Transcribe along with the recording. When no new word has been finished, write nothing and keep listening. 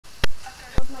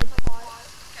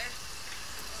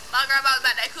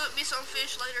me some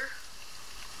fish later.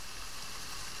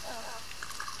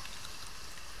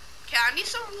 Okay, I need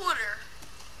some water.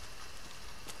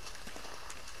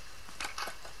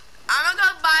 I'm gonna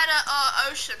go by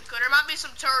the ocean, cause there might be some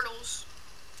turtles.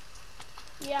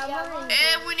 Yeah,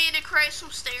 and we need to create some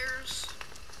stairs.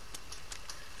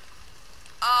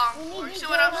 You see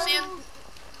what I'm seeing?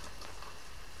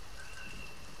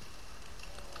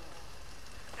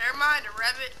 Never mind, the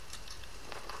rabbit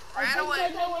ran away. I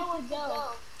know where to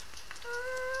go.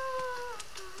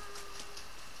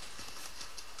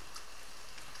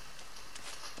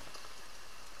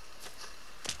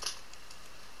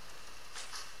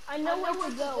 I know where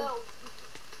to go.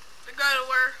 To go to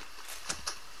where?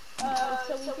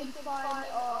 So we can find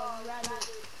rabbit.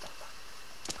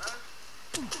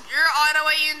 You're all the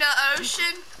way in the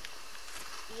ocean?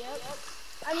 Yep.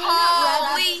 I mean,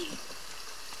 holy!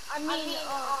 I mean,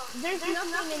 there's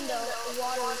nothing in the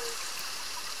water.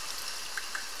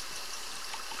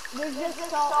 There's just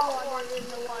salt water in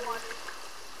the water.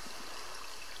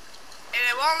 And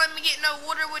it won't let me get no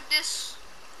water with this,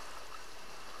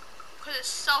 cause it's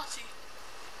salty.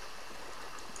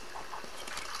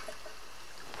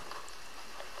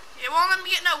 It won't let me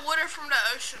get no water from the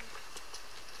ocean.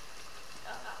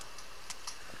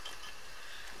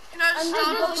 You know, just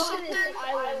stop or something. We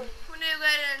need to go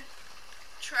ahead and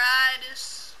try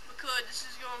this because this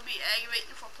is gonna be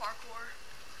aggravating for parkour.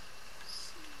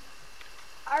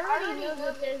 I already know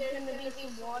that there's gonna be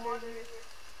some water there.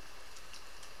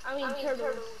 I mean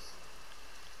turtles.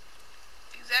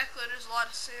 Exactly, there's a lot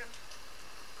of sand.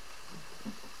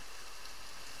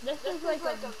 This is like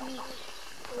a beach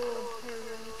full of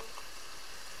turtles.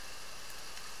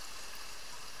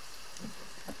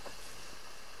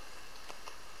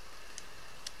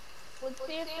 Let's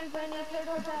see if there's any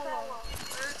turtles at all.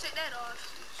 We're gonna take that off.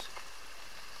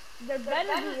 There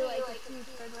better be like a few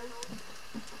turtles.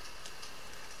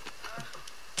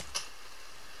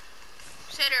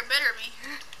 Say there better be.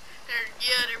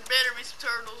 There better be some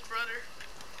turtles, brother.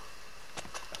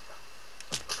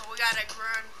 So we gotta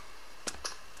run.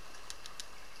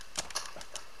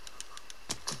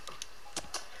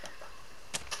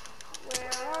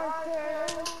 Where are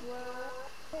turtles? Where are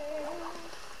turtles?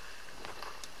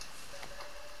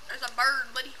 There's a bird,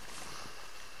 buddy.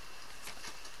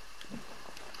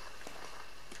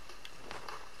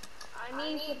 I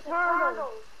need some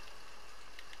turtles.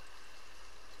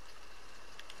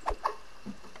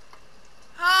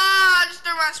 Ah, I just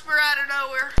threw my spear out of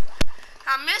nowhere.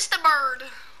 I missed a bird.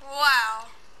 Wow.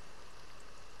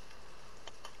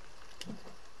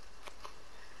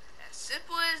 As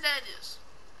simple as that is.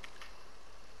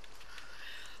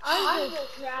 I'm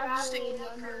just traveling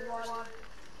underwater.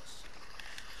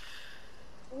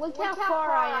 Look how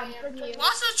far I am from you.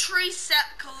 What's a tree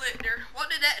sap collector? What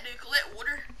did that do? Collect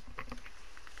water?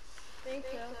 I think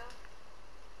so.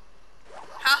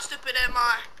 How stupid am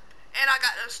I? And I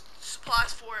got those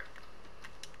supplies for it.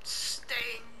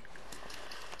 Sting.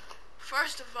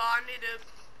 First of all, I need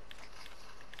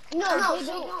to... No, they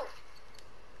don't.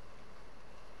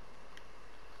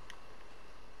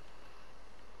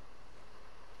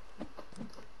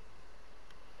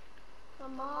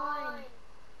 Come on.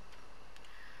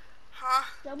 Huh?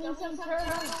 Show me some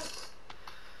turtles.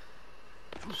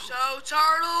 So,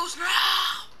 turtles, no!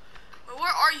 But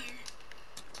where are you?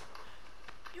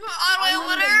 You went all the way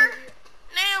over there?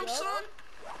 Damn, son.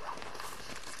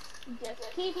 Just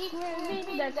keep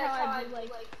moving. That's how I do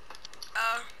like.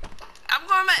 I'm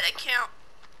going back to camp.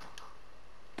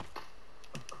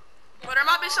 But there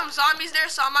might be some zombies there,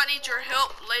 so I might need your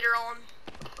help later on.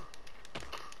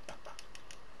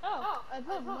 Oh, I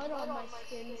put mud on my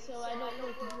skin so I don't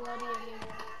look bloody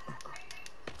anymore.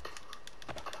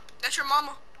 That's your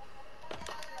mama?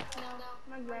 No,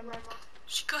 my grandma.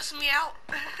 She cussing me out?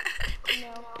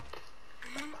 No.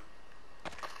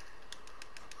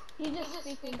 He's just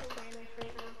speaking Spanish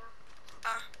right now. I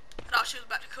thought she was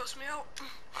about to cuss me out.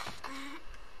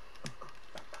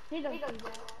 He doesn't do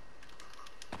that.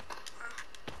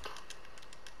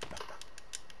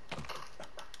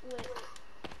 Wait.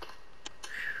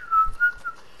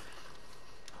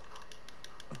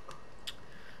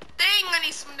 Dang, I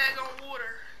need some daggone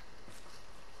water.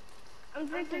 I'm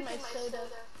drinking my soda.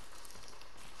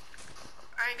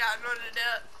 I ain't got none of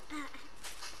that.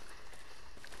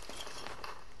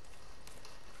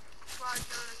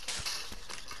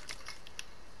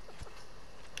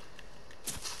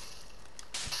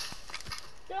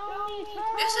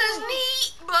 This is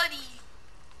neat, buddy.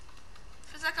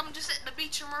 Feels like I'm just at the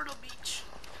beach in Myrtle Beach.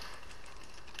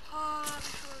 Oh, this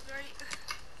feels great.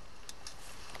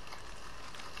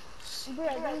 Bro,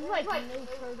 there's like no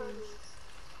turtles.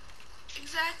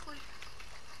 Exactly.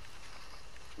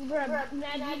 Bruh,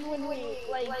 imagine when we,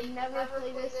 like, never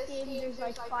play this game, there's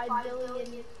like 5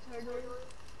 billion servers.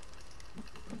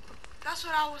 That's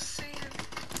what I was saying.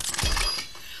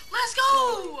 Let's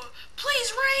go!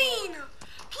 Please rain!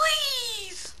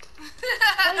 Please!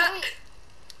 Wait.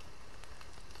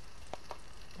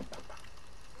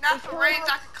 Now if it rains,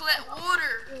 I can collect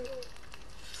water.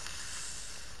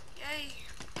 Yay.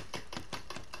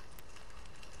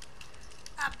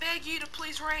 I beg you to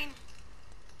please rain.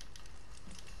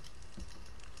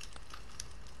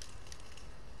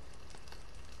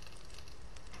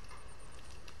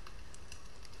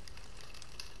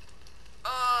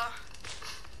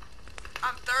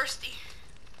 I'm thirsty.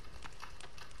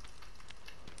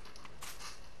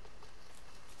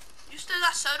 You still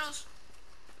got sodas?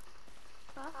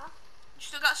 Huh? You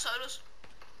still got sodas?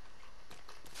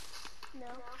 No.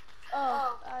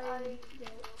 Oh, I don't.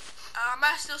 I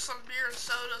might steal some beer and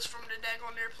sodas from the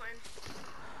daggone airplane.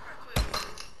 Right quick.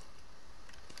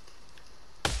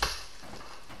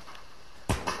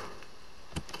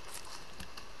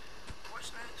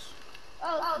 What's next?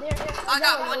 Oh, there. I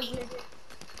got money.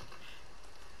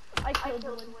 I killed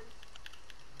one.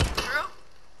 Girl?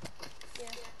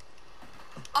 Yeah.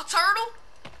 A turtle?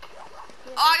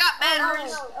 Yeah. Oh, I got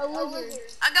batteries. A lizard.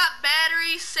 I got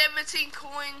batteries, 17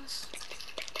 coins.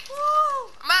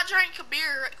 Woo! I might drink a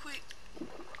beer right quick.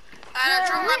 I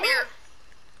drink my beer.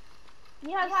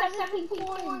 You have 17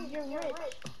 coins. You're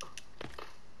rich.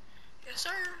 Yes,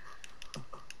 sir.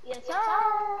 Yes, sir.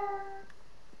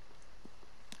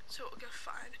 So we're gonna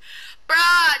find.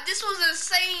 Bruh, this was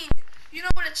insane. You know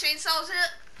where the chainsaws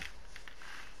hit?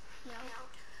 No.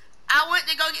 I went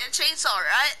to go get a chainsaw,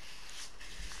 right?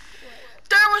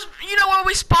 There was, you know where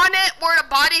we spawned at, where the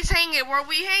bodies hang and where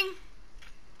we hang?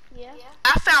 Yeah.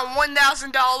 I found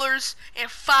 $1,000 and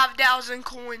 5,000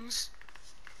 coins.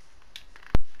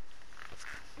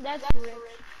 That's rich.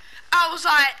 I was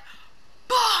like,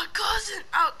 "Bah, cousin."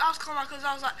 I was calling my cousin.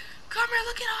 I was like, "Come here,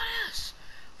 look at all this.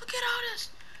 Look at all this."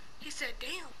 He said,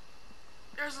 "Damn,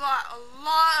 there's a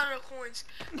lot of coins.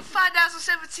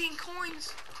 5,017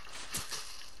 coins,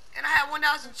 and I had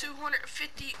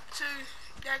 1,252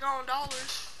 daggone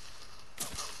dollars.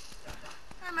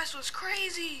 That mess was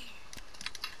crazy."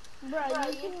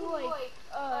 Bruh, you can like,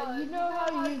 you know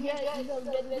how you get the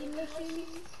vending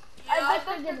machines? Yeah. I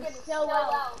bet they're gonna sell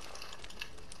out.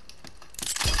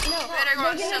 No, They're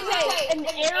gonna say an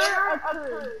error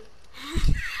occurred.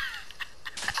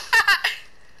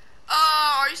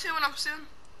 Are you seeing what I'm seeing?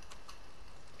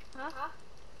 Huh?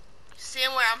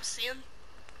 Seeing what I'm seeing?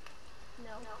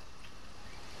 No.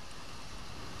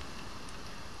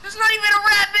 There's not even a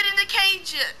rabbit in the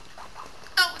cage yet.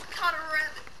 Oh, we caught a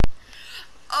rabbit.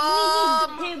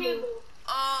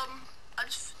 I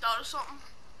just thought of something.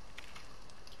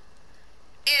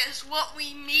 It's what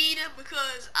we need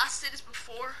because I said this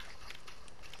before.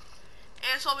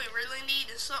 And it's what we really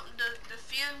need is something to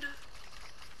defend.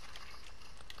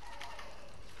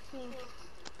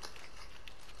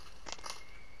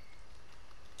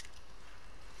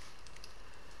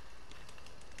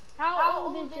 How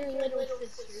old is your little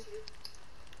sister?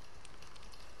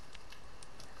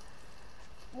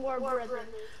 Or brother?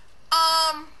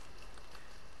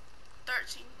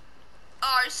 13.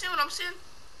 Oh, you see what I'm seeing?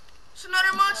 It's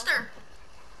another monster.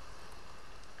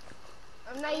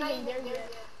 I'm not even there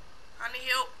yet. I need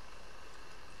help.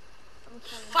 I'm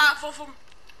coming. 5 of them.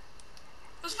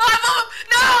 There's 5 of them.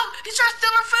 No! He's trying to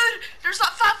steal our food. There's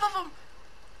like 5 of them.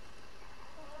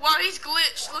 Wow, he's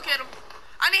glitched. Look at him.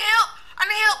 I need help. I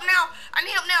need help now. I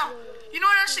need help now. You know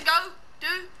where I should go?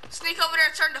 Do? Sneak over there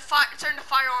and turn the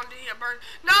fire on to burn.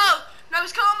 No! No,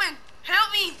 he's coming.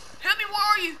 Help me. Help me. Where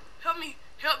are you? Help me.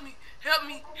 Help me. Help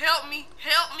me. Help me.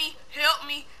 Help me. Help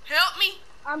me. Help me.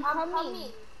 I'm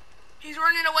coming. He's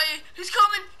running away. He's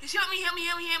coming. He's help me. Help me.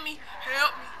 Help me. Help me.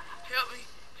 Help me. Help me.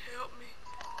 Help me.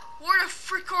 Where the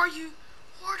freak are you?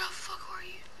 Where the fuck are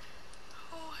you?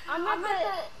 Oh, I'm not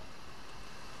gonna.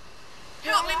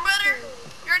 Help me, brother.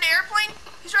 You're in the airplane?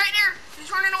 He's right there.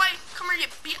 He's running away. Come here, you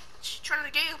bitch. Trying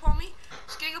to gang up on me.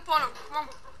 Just gang up on him. Come on.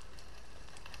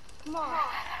 Come on.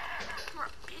 Come on,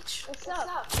 bitch. What's up?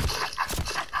 Got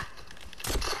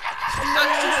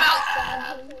too foul.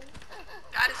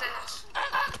 Got his ass.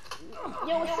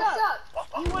 Yo, what's up?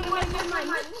 You wanna make my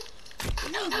money?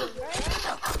 Nigga, right?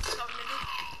 What's up, nigga?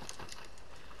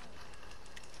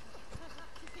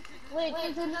 Wait,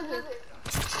 there's another.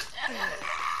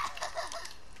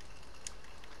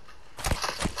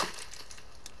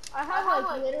 I have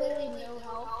like literally no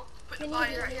health. Put the Can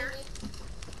body you right heal here. me?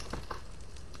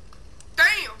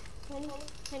 Damn.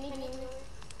 Can you heal me?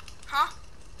 Huh?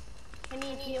 Can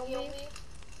you heal me?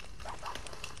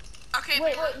 I Okay.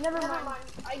 Wait, never mind.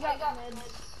 I got meds.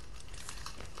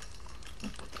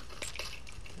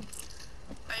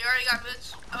 Oh, you already got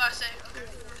bits? Oh, I say. Okay.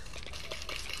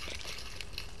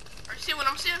 Are you seeing what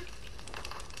I'm seeing?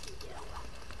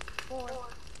 Four.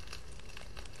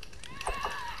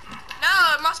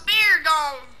 No, my spear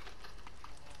gone.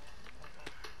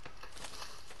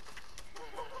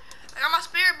 I got my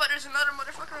spear, but there's another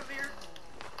motherfucker over here.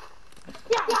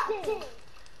 Yeah.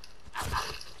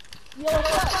 Yo,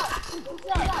 what's up?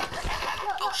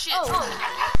 Oh shit. Oh.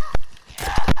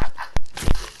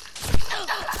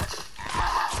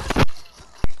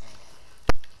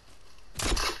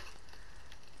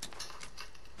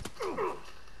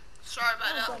 Sorry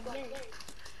about that.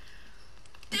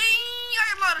 Dang, I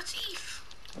got a lot of teeth.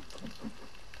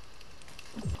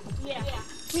 Yeah.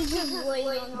 He's just laying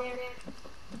on there.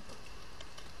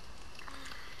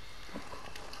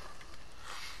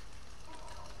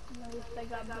 Nice, I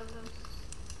got bones.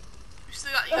 You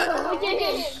still got, you got. Look at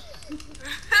him.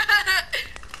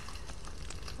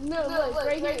 No, look,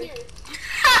 right here.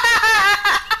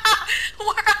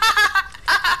 Boy,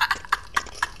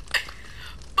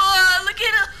 look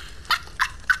at him.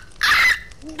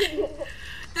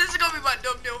 This is gonna be my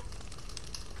dumb deal.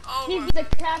 Oh He's my.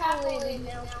 decapitated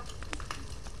now.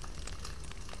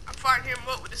 I'm firing him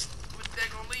up with this, with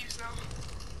daggone leaves now.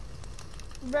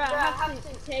 Bro, I have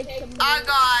to take some. I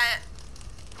got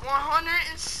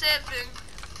 107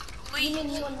 leaves. You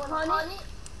mean 100?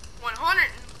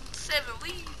 107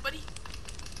 leaves, buddy.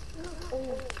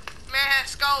 Oh. Man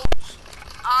has skulls.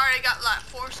 I already got like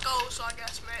 4 skulls, so I got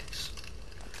smacks.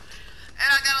 And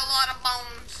I got a lot of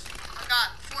bones. I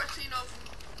got 14 of them.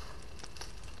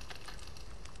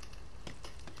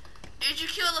 Did you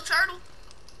kill the turtle?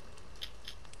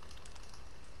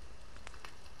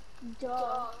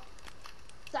 Duh.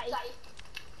 Sight.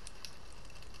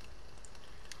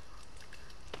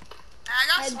 I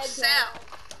got some sap.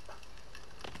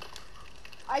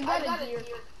 I got a deer.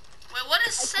 Wait, what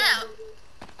is sap?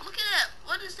 Look at that.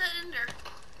 What is that in there?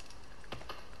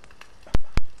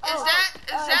 Is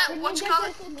that what you call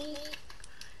it?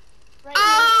 Right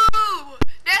Oh,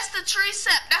 that's the tree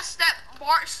sap. That's that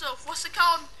bark stuff. What's it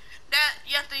called? That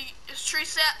you have to. It's tree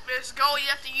sap. It's gold you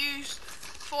have to use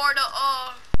for the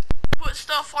put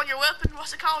stuff on your weapon.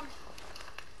 What's it called?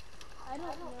 I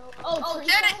don't know. Oh, tree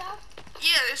that sap?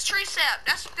 Yeah, it's tree sap.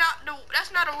 That's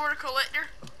not a water collector.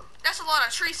 That's a lot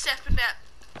of tree sap in that.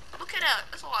 Look at that.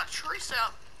 That's a lot of tree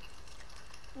sap.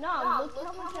 No, look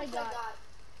how much I got.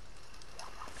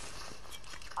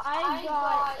 I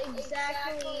got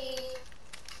exactly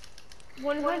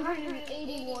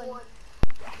 181.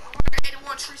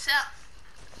 181 tree sap.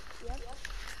 Yep.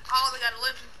 I only got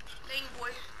 11. Dang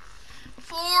boy.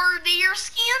 4 deer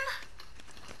skin.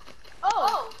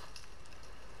 Oh.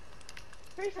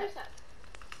 Tree sap.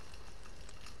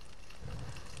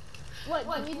 What,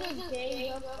 do we just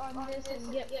gang up on this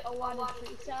and get a lot of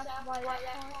tree sap by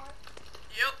that part?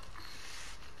 Yep.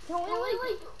 Can we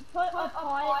like put a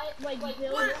pot, like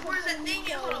build Where's that thing?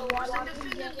 so Hold on, where's water the can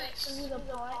defender get base? through the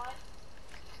pot?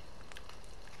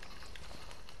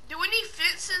 Do we need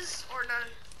fences or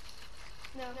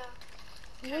no? No.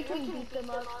 We can beat them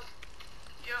up.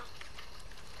 Yeah.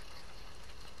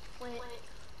 Wait.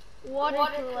 Water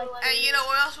collector. Hey, you know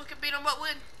what else we can beat them up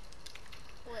with?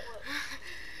 What?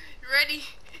 You ready?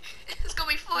 It's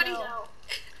gonna be funny. No.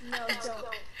 No,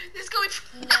 don't. It's gonna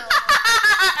be No.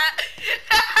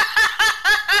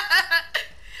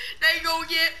 They gonna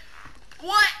get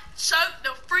what? Choke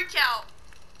the freak out.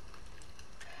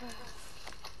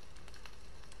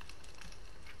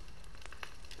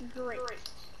 Great.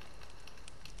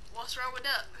 What's wrong with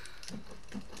that?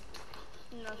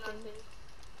 Nothing.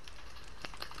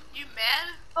 You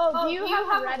mad? Oh, do you have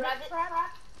a rabbit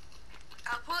trap?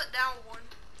 I put down one.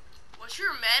 Was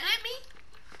you mad at me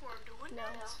for doing No.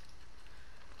 that?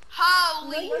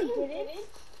 Holy! No, you didn't.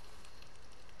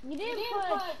 You didn't put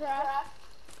a trap.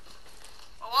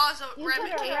 Oh, I was a You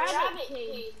rabbit put a cage. rabbit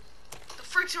cage. The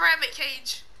freak's rabbit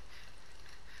cage.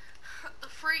 The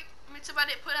freak. I mean,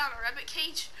 somebody put out a rabbit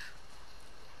cage.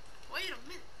 Wait a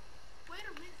minute. Wait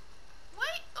a minute.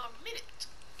 Wait a minute.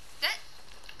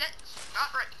 That's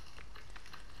not right.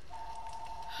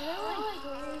 Can I like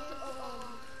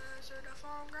Is there the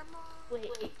phone, Grandma?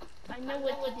 wait, I know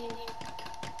what to do.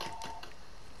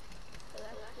 So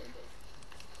that's good.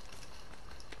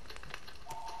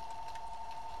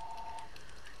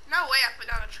 No way I put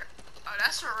down a trap. Oh,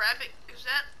 that's a rabbit. Is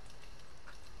that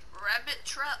a rabbit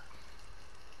trap?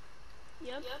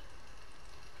 Yep.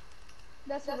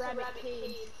 That's a rabbit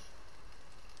cage.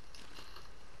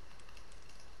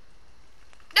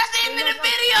 That's the end of the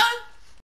video.